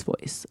phone sex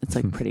voice. It's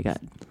like pretty good.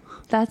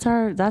 That's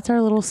our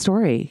little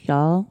story,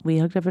 y'all. We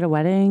hooked up at a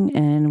wedding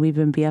and we've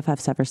been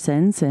BFFs ever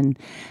since. And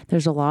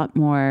there's a lot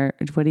more.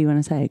 What do you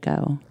want to say?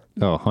 Go.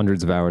 Oh,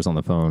 hundreds of hours on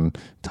the phone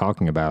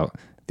talking about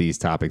these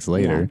topics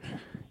later. Yeah.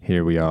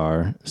 Here we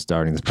are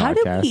starting this podcast. How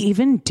did we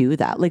even do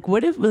that? Like,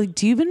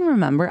 do you even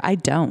remember? I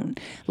don't.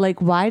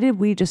 Like, why did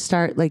we just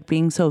start like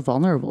being so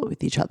vulnerable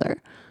with each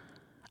other?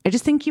 I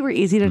just think you were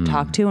easy to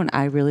talk to and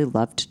I really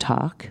loved to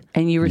talk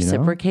and you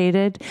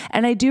reciprocated.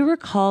 And I do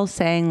recall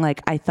saying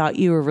like, I thought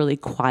you were really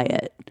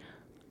quiet.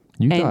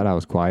 You thought I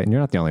was quiet and you're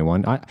not the only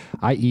one.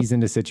 I ease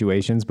into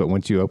situations, but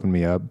once you open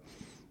me up.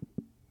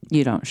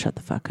 You don't shut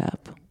the fuck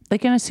up.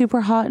 Like in a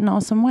super hot and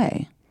awesome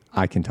way.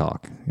 I can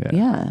talk.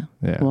 Yeah.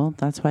 Well,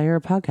 that's why you're a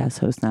podcast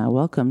host now.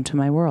 Welcome to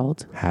my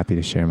world. Happy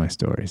to share my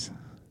stories.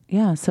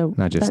 Yeah, so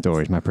not just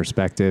stories, my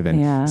perspective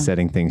and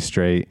setting things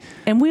straight.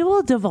 And we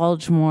will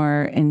divulge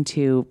more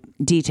into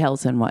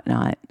details and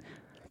whatnot,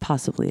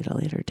 possibly at a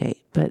later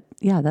date. But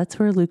yeah, that's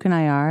where Luke and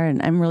I are.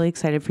 And I'm really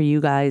excited for you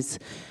guys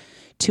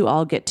to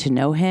all get to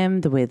know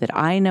him the way that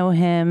I know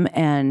him.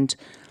 And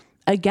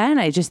again,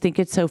 I just think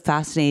it's so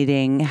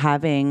fascinating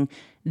having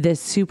this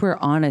super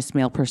honest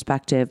male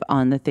perspective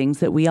on the things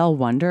that we all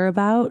wonder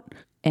about.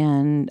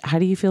 And how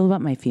do you feel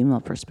about my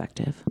female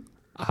perspective?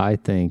 I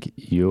think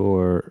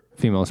your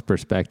female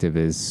perspective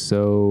is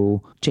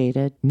so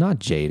jaded. Not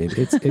jaded.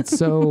 It's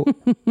so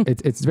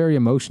it's very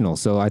emotional.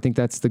 So I think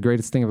that's the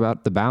greatest thing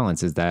about the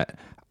balance is that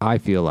I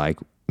feel like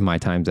my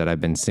times that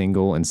I've been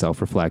single and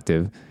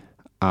self-reflective,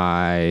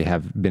 I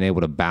have been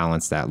able to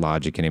balance that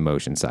logic and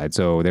emotion side.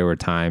 So there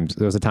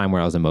was a time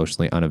where I was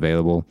emotionally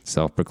unavailable,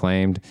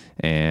 self-proclaimed,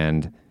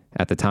 and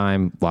at the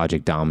time,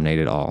 logic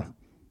dominated all.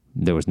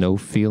 There was no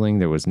feeling,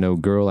 there was no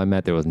girl I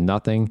met, there was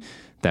nothing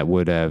that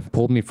would have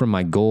pulled me from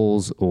my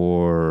goals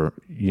or,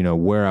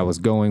 where I was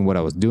going, what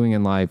I was doing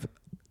in life,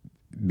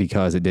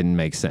 because it didn't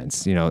make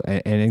sense,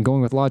 and in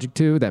going with logic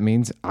too, that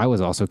means I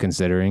was also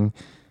considering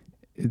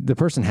the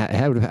person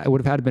would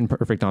have had to been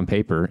perfect on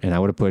paper, and I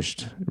would have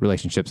pushed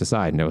relationships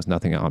aside, and there was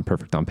nothing on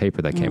perfect on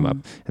paper that came up.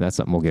 And that's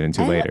something we'll get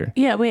into later.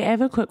 Wait, I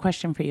have a quick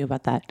question for you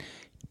about that.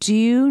 Do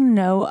you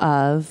know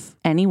of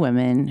any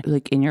women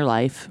like in your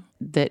life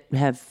that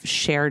have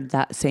shared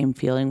that same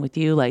feeling with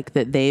you, like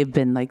that they've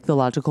been like the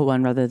logical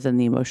one rather than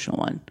the emotional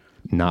one?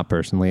 Not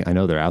personally. I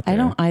know they're out there. I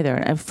don't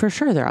either. For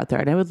sure they're out there.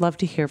 And I would love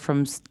to hear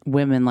from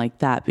women like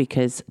that,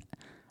 because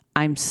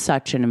I'm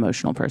such an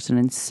emotional person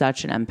and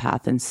such an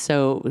empath and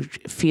so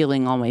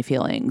feeling all my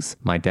feelings.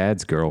 My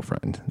dad's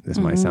girlfriend, this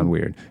might sound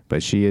weird,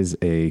 but she is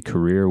a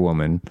career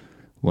woman,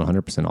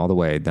 100% all the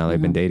way. Now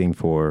they've been dating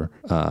for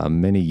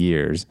many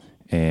years.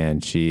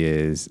 And she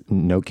is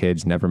no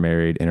kids, never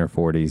married, in her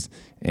 40s,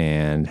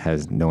 and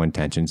has no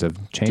intentions of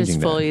changing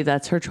Just fully,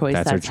 that's her choice.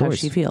 That's her choice. How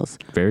she feels.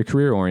 Very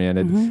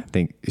career-oriented. I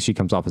think she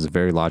comes off as a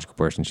very logical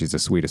person. She's the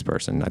sweetest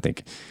person. I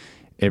think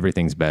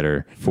everything's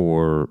better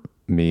for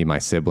me, my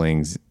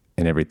siblings,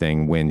 and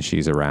everything when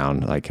she's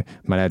around. Like,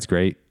 my dad's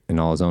great in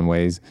all his own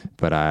ways,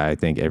 but I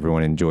think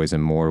everyone enjoys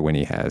him more when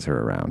he has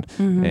her around.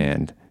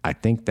 And I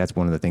think that's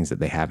one of the things that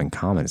they have in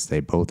common is they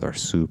both are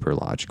super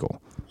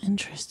logical.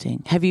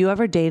 Interesting. Have you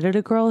ever dated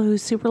a girl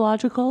who's super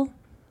logical?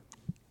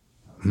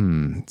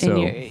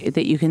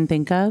 That you can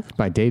think of?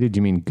 By dated,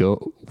 you mean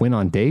went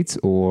on dates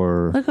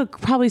or? Like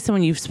probably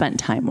someone you've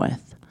spent time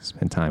with.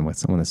 Spend time with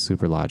someone that's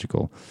super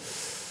logical.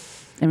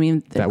 I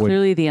mean,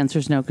 clearly the answer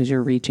is no, because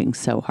you're reaching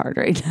so hard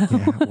right now.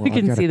 Yeah, well, I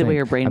can see the way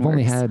your brain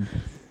works. I've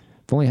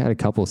only had a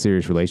couple of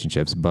serious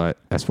relationships, but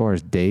as far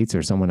as dates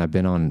or someone I've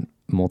been on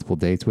multiple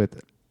dates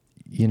with,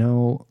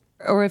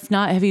 Or if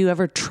not, have you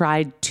ever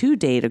tried to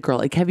date a girl?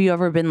 Like, have you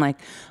ever been like,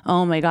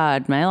 oh my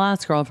God, my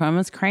last girlfriend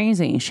was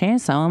crazy.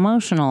 She's so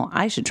emotional.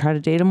 I should try to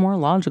date a more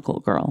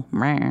logical girl.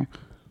 Meh.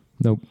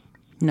 Nope.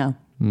 No.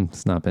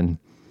 It's not been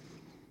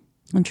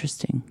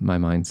interesting. My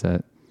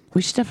mindset.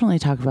 We should definitely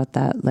talk about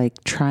that,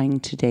 like trying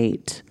to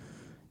date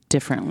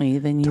differently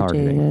than you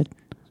dated.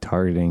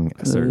 Targeting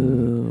a certain.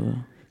 Ooh.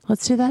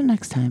 Let's do that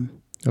next time.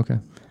 Okay.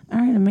 All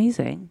right.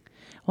 Amazing.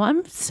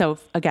 Well,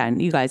 again,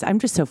 you guys, I'm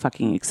just so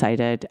fucking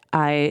excited.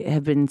 I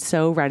have been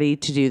so ready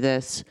to do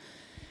this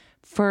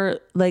for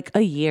like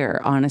a year,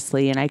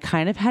 honestly. And I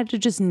kind of had to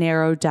just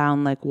narrow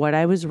down like what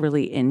I was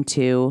really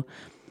into.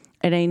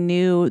 And I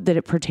knew that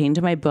it pertained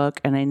to my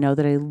book. And I know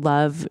that I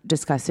love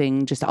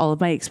discussing just all of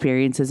my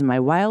experiences and my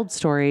wild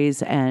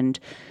stories and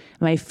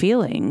my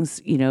feelings,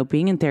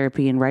 being in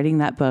therapy and writing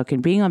that book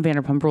and being on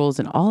Vanderpump Rules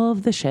and all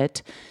of the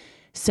shit.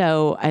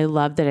 So I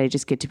love that I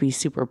just get to be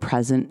super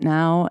present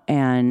now.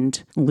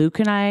 And Luke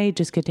and I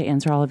just get to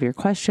answer all of your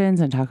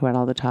questions and talk about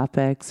all the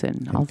topics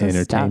and all the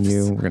stuff. Entertain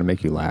you. We're going to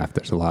make you laugh.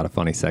 There's a lot of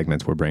funny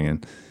segments we're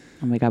bringing.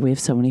 Oh my God, we have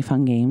so many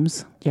fun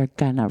games. You're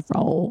gonna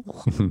roll.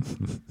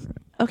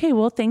 Okay,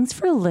 well, thanks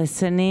for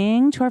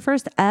listening to our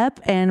first ep.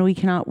 And we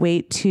cannot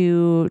wait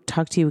to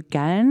talk to you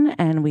again.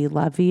 And we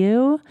love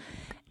you.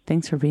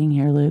 Thanks for being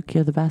here, Luke.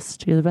 You're the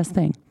best. You're the best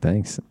thing.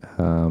 Thanks.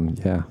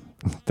 Yeah.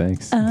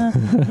 Thanks.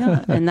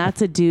 Yeah. And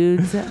that's a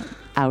dude's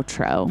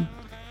outro.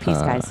 Peace,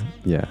 guys.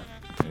 Yeah.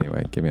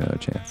 Anyway, give me another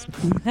chance.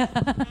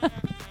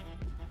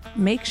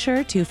 Make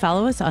sure to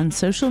follow us on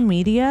social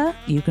media.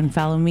 You can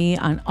follow me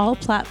on all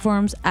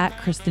platforms at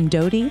Kristen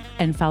Doty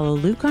and follow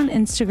Luke on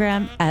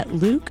Instagram at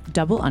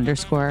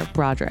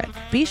Luke_Broderick.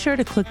 Be sure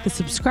to click the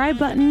subscribe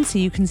button so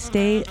you can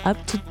stay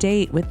up to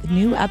date with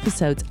new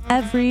episodes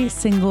every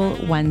single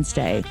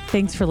Wednesday.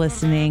 Thanks for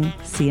listening.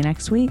 See you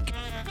next week.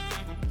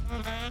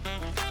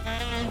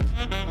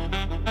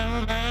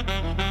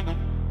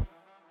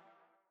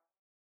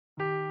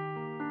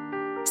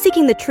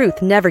 Seeking the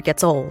truth never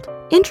gets old.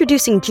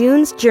 Introducing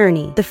June's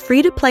Journey, the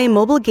free-to-play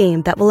mobile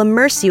game that will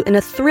immerse you in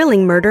a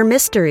thrilling murder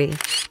mystery.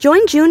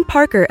 Join June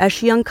Parker as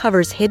she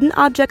uncovers hidden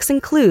objects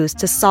and clues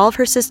to solve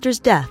her sister's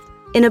death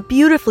in a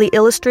beautifully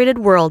illustrated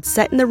world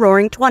set in the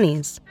Roaring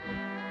 '20s.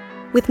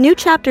 With new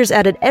chapters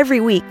added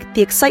every week,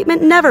 the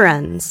excitement never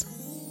ends.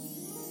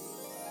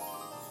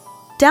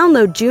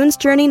 Download June's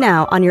Journey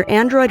now on your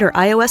Android or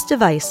iOS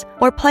device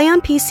or play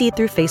on PC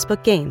through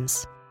Facebook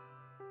Games.